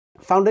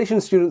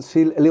foundation students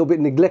feel a little bit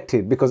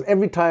neglected because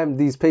every time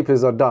these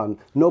papers are done,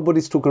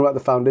 nobody's talking about the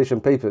foundation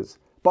papers.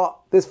 But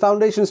there's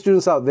foundation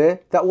students out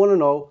there that want to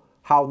know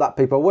how that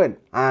paper went.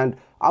 And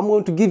I'm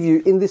going to give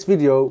you in this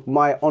video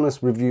my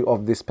honest review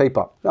of this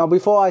paper. Now,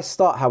 before I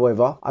start,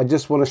 however, I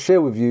just want to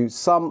share with you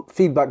some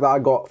feedback that I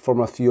got from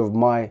a few of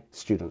my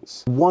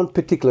students. One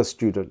particular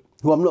student,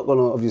 who I'm not going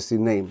to obviously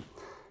name,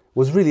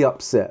 was really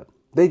upset.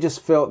 They just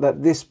felt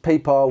that this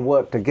paper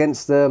worked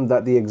against them,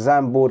 that the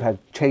exam board had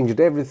changed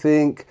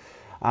everything,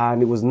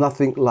 and it was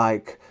nothing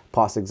like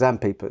past exam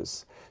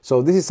papers.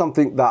 So this is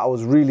something that I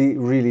was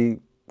really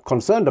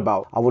concerned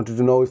about. I wanted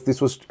to know if this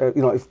was,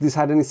 if this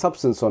had any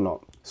substance or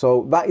not.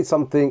 So that is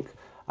something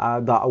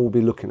that I will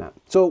be looking at.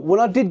 So when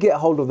I did get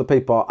hold of the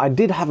paper, I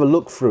did have a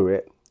look through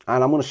it,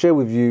 and I'm going to share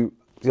with you,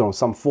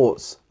 some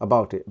thoughts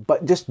about it.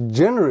 But just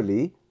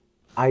generally,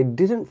 I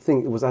didn't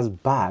think it was as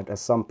bad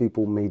as some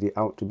people made it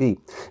out to be.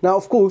 Now,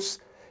 of course,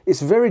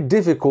 it's very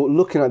difficult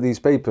looking at these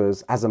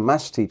papers as a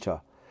maths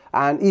teacher,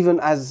 and even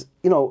as,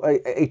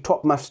 a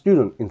top math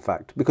student, in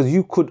fact, because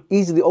you could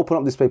easily open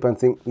up this paper and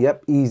think,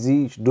 yep,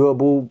 easy,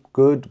 doable,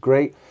 good,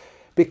 great,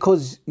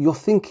 because you're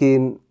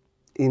thinking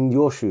in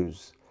your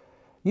shoes.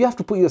 You have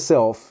to put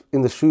yourself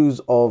in the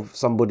shoes of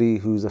somebody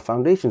who's a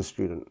foundation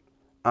student,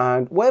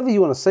 and whatever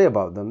you want to say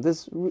about them,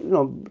 there's,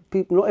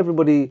 people, not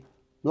everybody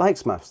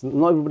likes maths.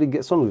 Not everybody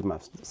gets on with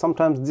maths.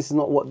 Sometimes this is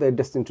not what they're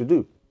destined to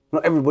do.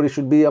 Not everybody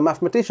should be a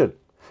mathematician.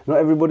 Not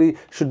everybody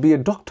should be a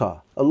doctor,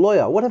 a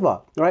lawyer,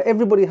 whatever. Right?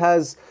 Everybody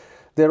has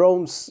their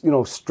own,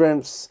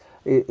 strengths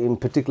in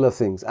particular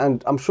things.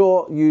 And I'm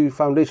sure you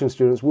foundation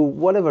students will,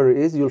 whatever it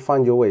is, you'll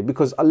find your way.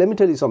 Because let me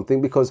tell you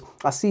something, because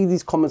I see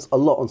these comments a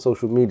lot on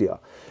social media.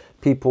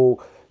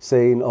 People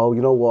saying, oh,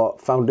 you know what,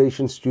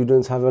 foundation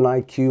students have an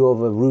IQ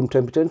of a room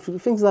temperature, and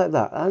things like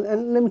that.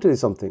 And let me tell you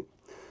something.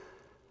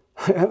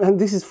 And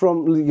this is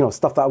from,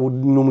 stuff that I would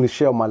normally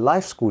share on my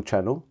life school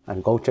channel,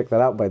 and go check that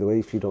out, by the way,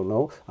 if you don't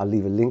know. I'll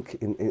leave a link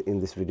in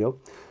this video.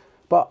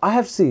 But I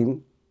have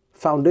seen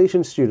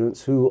foundation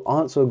students who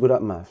aren't so good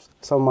at maths,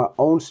 some of my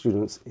own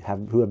students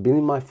who have been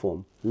in my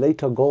form,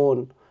 later go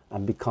on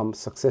and become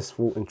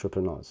successful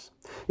entrepreneurs.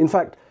 In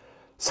fact,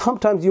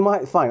 sometimes you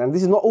might find, and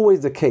this is not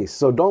always the case,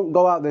 so don't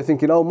go out there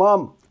thinking, oh,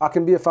 mom, I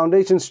can be a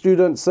foundation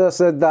student, sir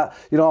said that,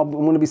 I'm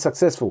going to be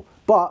successful.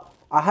 But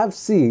I have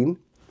seen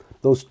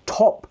those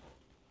top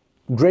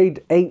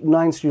grade 8,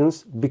 9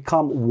 students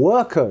become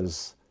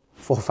workers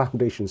for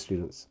foundation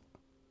students.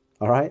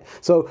 All right.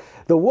 So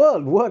the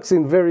world works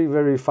in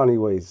very funny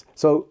ways.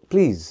 So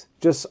please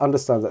just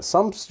understand that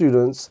some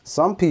students,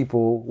 some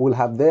people will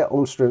have their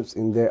own strengths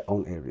in their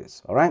own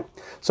areas. All right.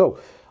 So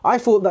I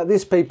thought that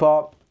this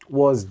paper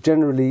was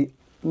generally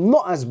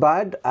not as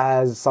bad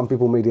as some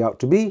people made it out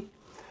to be.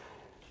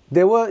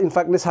 There were, in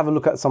fact, let's have a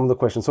look at some of the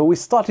questions. So we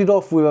started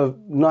off with a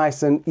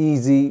nice and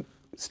easy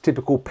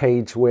typical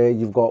page where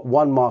you've got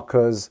 1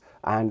 markers,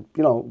 and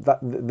that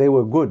they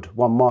were good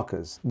 1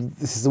 markers.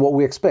 This is what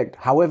we expect.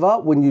 However,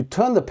 when you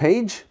turn the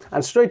page,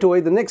 and straight away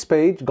the next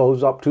page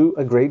goes up to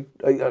a grade,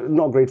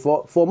 not grade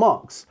 4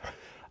 marks.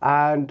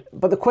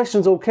 But the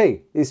question's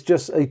okay. It's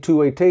just a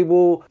two-way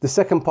table. The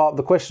second part of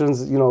the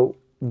questions,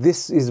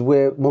 this is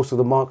where most of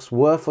the marks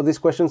were for this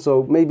question.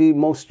 So maybe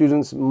most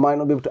students might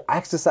not be able to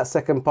access that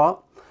second part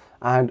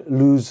and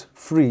lose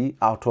 3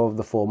 out of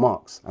the 4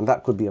 marks. And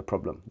that could be a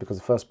problem because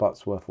the first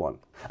part's worth 1.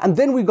 And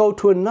then we go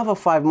to another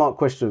 5-mark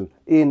question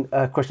in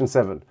question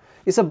 7.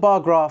 It's a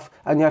bar graph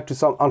and you have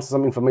to answer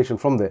some information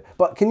from there.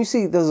 But can you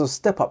see there's a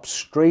step up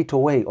straight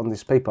away on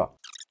this paper?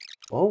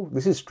 Oh,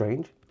 this is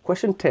strange.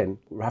 Question 10,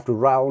 we have to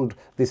round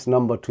this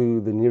number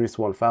to the nearest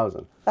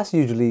 1000. That's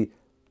usually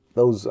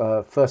those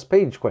first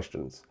page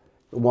questions,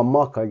 1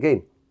 marker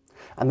again.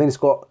 And then it's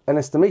got an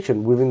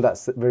estimation within that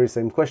very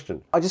same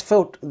question. I just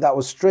felt that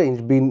was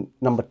strange being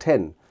number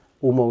 10,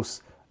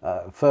 almost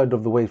a third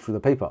of the way through the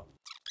paper.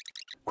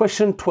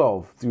 Question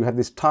 12, you have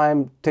this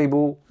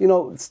timetable,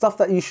 stuff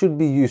that you should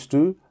be used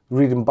to,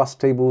 reading bus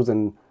tables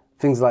and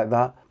things like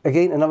that.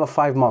 Again, another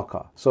 5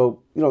 marker.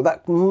 So,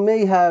 that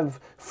may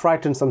have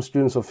frightened some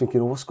students of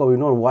thinking, what's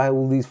going on? Why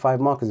all these 5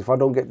 markers? If I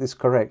don't get this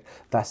correct,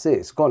 that's it,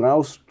 it's gone. And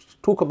I'll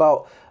talk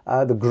about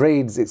the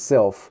grades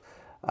itself,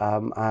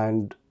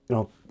 and,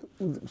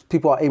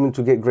 people are aiming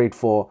to get grade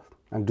 4,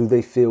 and do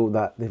they feel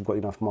that they've got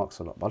enough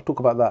marks or not? But I'll talk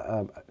about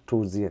that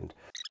towards the end.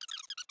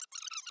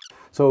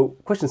 So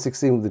question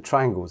 16 with the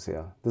triangles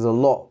here. There's a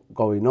lot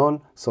going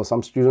on. So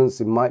some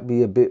students, it might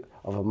be a bit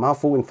of a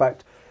mouthful. In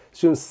fact,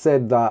 students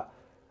said that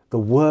the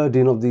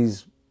wording of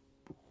these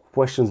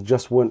questions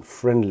just weren't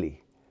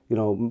friendly.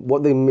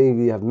 What they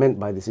maybe have meant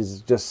by this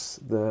is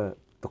just the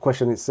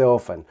question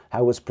itself and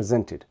how it was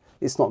presented.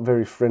 It's not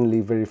very friendly,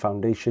 very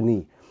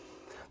foundation-y.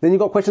 Then you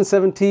got question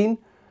 17.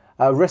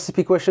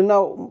 Recipe question.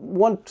 Now,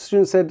 one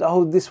student said,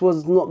 oh, this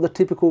was not the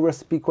typical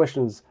recipe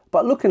questions.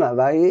 But looking at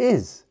that, it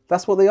is.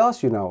 That's what they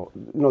ask you now.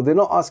 They're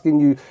not asking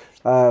you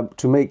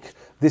to make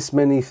this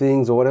many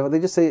things or whatever.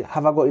 They just say,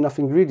 have I got enough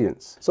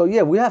ingredients? So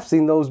yeah, we have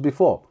seen those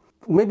before.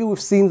 Maybe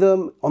we've seen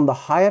them on the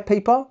higher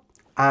paper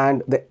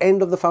and the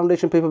end of the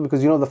foundation paper,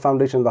 because you know the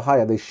foundation and the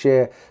higher, they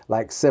share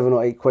like 7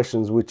 or 8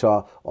 questions which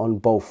are on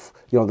both,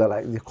 you know, they're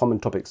like the common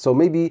topics. So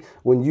maybe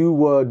when you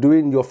were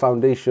doing your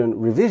foundation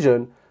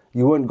revision,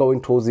 you weren't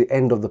going towards the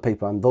end of the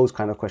paper and those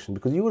kind of questions,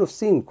 because you would have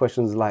seen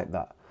questions like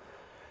that.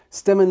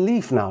 Stem and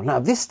leaf now. Now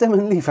this stem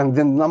and leaf, and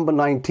then number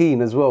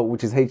 19 as well,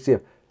 which is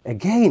HCF.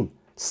 Again,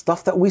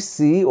 stuff that we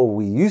see or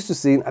we used to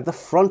see at the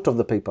front of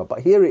the paper, but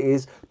here it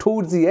is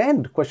towards the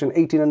end, question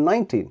 18 and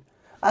 19.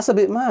 That's a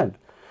bit mad.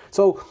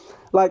 So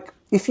like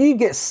if you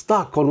get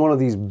stuck on one of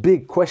these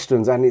big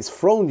questions and it's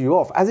thrown you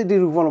off, as it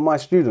did with one of my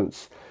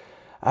students,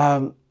 you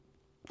know,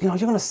 you're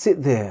going to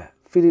sit there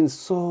feeling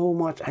so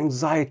much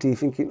anxiety,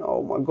 thinking,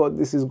 oh my God,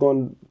 this has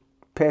gone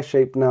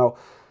pear-shaped now.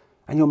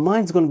 And your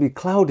mind's going to be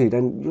clouded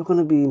and you're going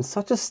to be in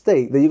such a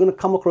state that you're going to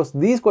come across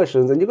these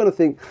questions and you're going to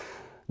think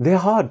they're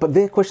hard, but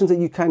they're questions that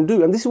you can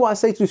do. And this is what I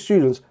say to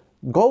students: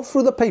 go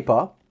through the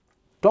paper,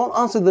 don't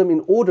answer them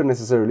in order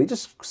necessarily,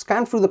 just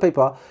scan through the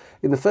paper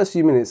in the first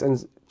few minutes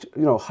and,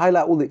 you know,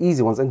 highlight all the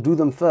easy ones and do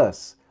them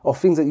first, or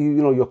things that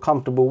you're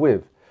comfortable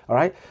with. All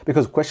right,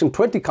 because question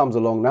 20 comes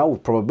along now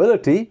with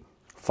probability,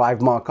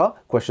 5 marker,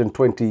 question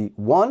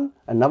 21,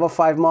 another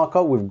 5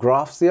 marker with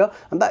graphs here,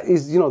 and that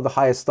is, you know, the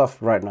highest stuff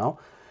right now.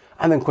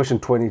 And then question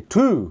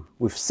 22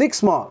 with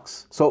 6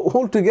 marks. So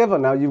altogether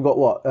now you've got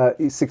what,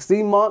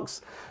 16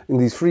 marks in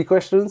these 3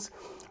 questions.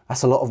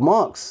 That's a lot of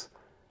marks,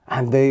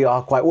 and they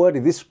are quite wordy.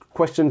 This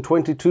question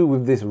 22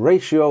 with this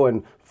ratio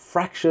and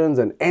fractions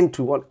and n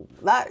to 1,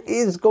 that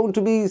is going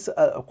to be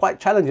quite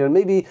challenging. And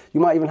maybe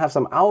you might even have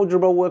some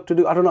algebra work to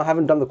do. I don't know, I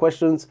haven't done the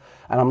questions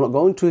and I'm not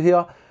going to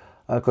here,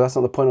 because that's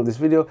not the point of this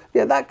video.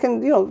 Yeah, that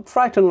can, you know,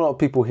 frighten a lot of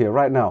people here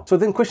right now. So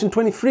then question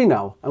 23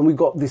 now, and we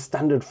got this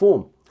standard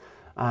form.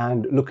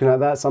 And looking at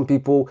that, some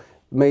people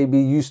may be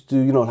used to,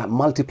 you know, like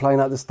multiplying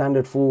out the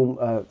standard form,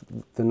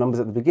 the numbers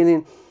at the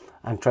beginning,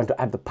 and trying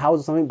to add the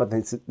powers or something, but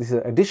this is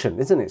addition,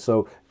 isn't it?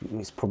 So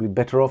it's probably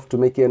better off to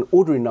make it an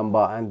ordinary number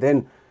and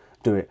then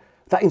do it.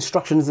 That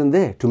instruction isn't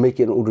there to make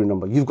it an ordinary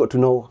number. You've got to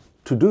know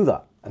to do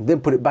that and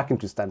then put it back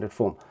into standard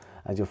form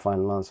as your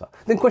final answer.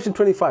 Then question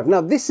 25.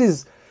 Now this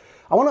is,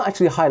 I want to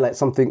actually highlight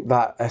something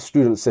that a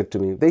student said to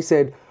me. They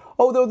said,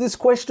 oh, there was this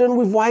question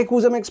with y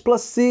equals mx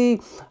plus c,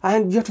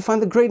 and you have to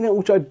find the gradient,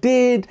 which I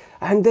did,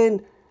 and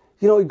then,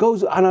 you know, it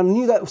goes, and I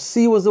knew that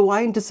c was the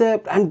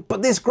y-intercept,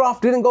 but this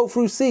graph didn't go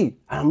through c.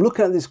 And I'm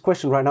looking at this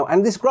question right now,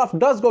 and this graph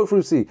does go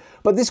through c.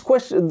 But this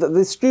question,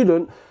 this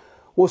student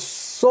was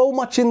so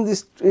much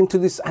into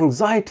this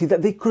anxiety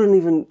that they couldn't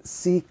even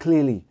see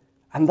clearly.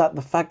 And that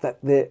the fact that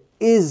there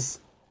is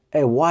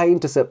a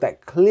y-intercept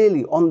that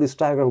clearly on this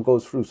diagram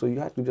goes through. So you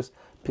have to just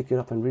pick it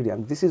up and read it.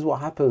 And this is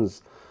what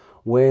happens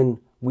when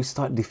we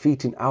start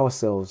defeating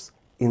ourselves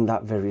in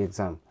that very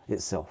exam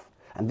itself.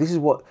 And this is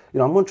what, you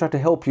know, I'm going to try to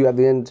help you at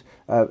the end,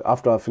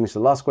 after I finish the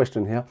last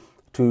question here,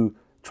 to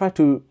try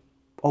to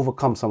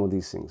overcome some of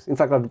these things. In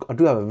fact, I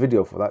do have a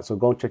video for that, so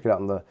go and check it out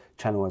on the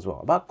channel as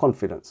well, about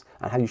confidence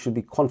and how you should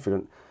be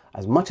confident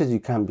as much as you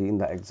can be in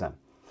that exam.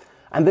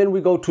 And then we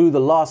go to the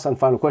last and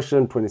final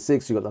question,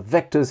 26. You got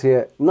the vectors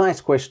here.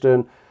 Nice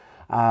question.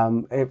 You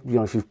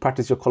know, if you've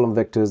practiced your column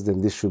vectors,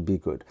 then this should be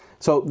good.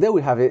 So there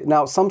we have it.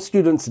 Now, some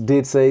students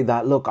did say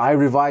that, look, I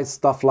revised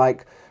stuff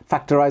like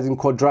factorising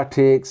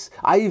quadratics.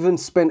 I even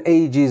spent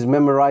ages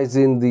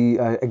memorizing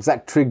the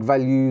exact trig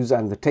values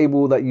and the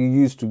table that you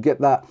use to get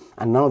that,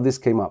 and none of this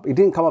came up. It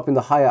didn't come up in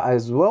the higher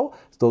as well,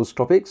 those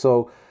topics.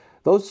 So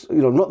those, you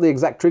know, not the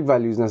exact trig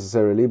values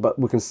necessarily, but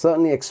we can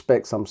certainly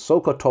expect some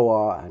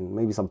SOHCAHTOA and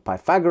maybe some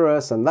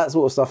Pythagoras and that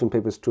sort of stuff in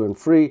papers 2 and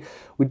 3.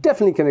 We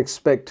definitely can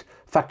expect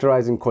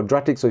factorising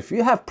quadratics. So if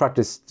you have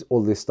practiced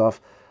all this stuff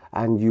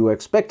and you were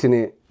expecting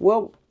it,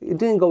 well, it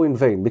didn't go in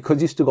vain,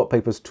 because you still got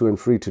papers 2 and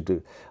 3 to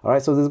do. All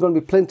right, so there's going to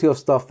be plenty of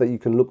stuff that you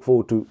can look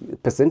forward to.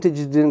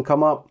 Percentages didn't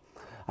come up.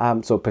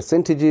 So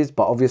percentages,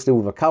 but obviously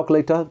with a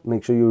calculator,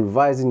 make sure you're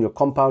revising your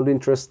compound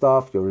interest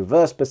stuff, your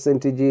reverse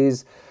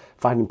percentages,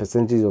 finding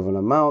percentages of an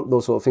amount,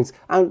 those sort of things.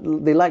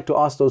 And they like to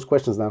ask those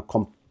questions now,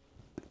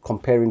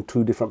 comparing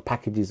 2 different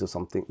packages or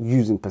something,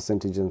 using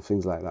percentages and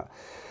things like that.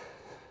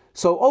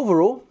 So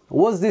overall,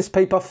 was this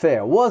paper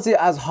fair? Was it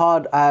as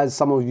hard as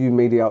some of you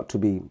made it out to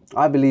be?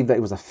 I believe that it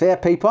was a fair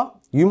paper.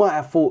 You might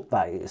have thought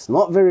that it's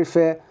not very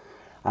fair.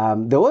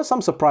 There were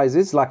some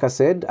surprises, like I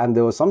said, and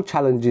there were some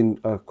challenging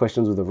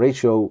questions with the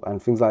ratio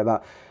and things like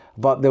that,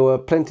 but there were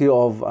plenty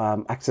of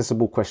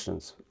accessible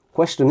questions.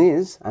 Question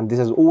is, and this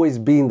has always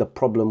been the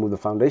problem with the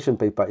foundation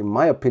paper, in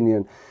my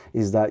opinion,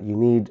 is that you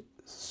need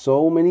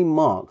so many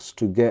marks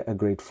to get a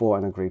grade 4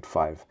 and a grade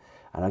 5.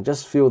 And I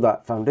just feel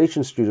that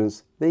foundation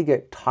students, they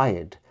get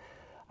tired.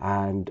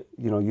 And,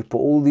 you know, you put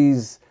all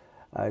these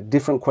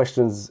different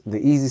questions, the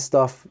easy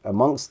stuff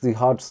amongst the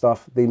hard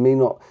stuff, they may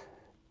not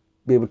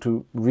be able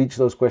to reach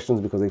those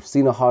questions because they've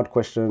seen a hard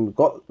question,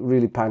 got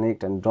really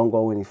panicked, and don't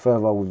go any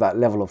further with that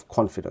level of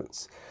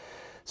confidence.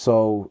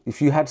 So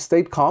if you had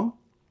stayed calm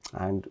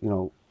and, you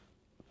know,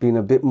 been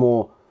a bit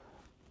more,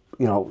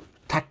 you know,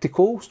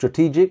 tactical,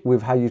 strategic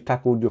with how you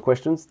tackled your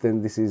questions,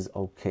 then this is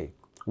okay.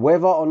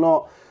 Whether or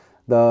not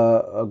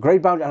the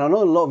grade boundary, and I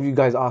know a lot of you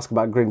guys ask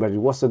about grade boundary.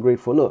 What's the grade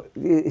for? Look,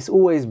 it's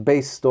always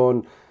based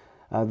on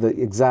the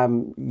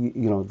exam,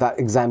 that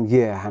exam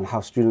year and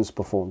how students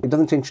perform. It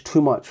doesn't change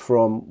too much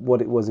from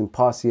what it was in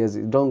past years.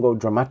 It don't go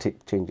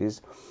dramatic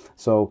changes.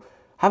 So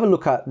have a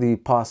look at the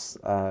past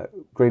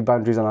grade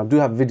boundaries, and I do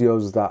have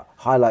videos that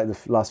highlight the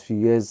last few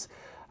years,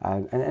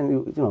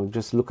 and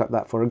just look at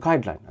that for a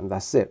guideline, and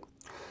that's it.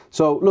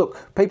 So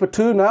look, paper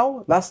 2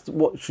 now, that's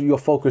what your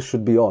focus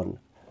should be on.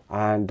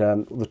 And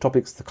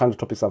the kind of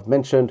topics I've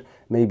mentioned,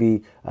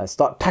 maybe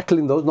start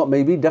tackling those, not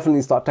maybe,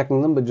 definitely start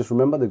tackling them, but just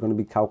remember they're going to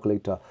be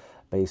calculator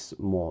based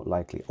more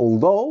likely.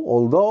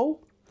 Although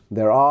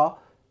there are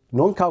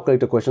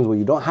non-calculator questions where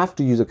you don't have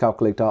to use a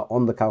calculator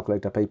on the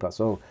calculator paper.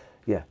 So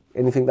yeah,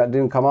 anything that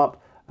didn't come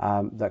up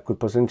that could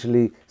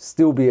potentially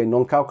still be a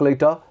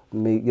non-calculator,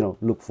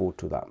 look forward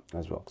to that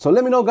as well. So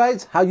let me know,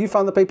 guys, how you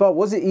found the paper.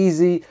 Was it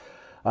easy?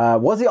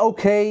 Was it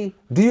okay?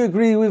 Do you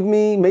agree with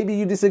me? Maybe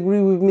you disagree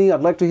with me.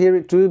 I'd like to hear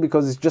it too,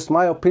 because it's just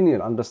my opinion.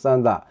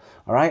 Understand that.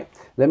 All right.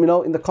 Let me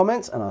know in the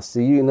comments, and I'll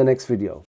see you in the next video.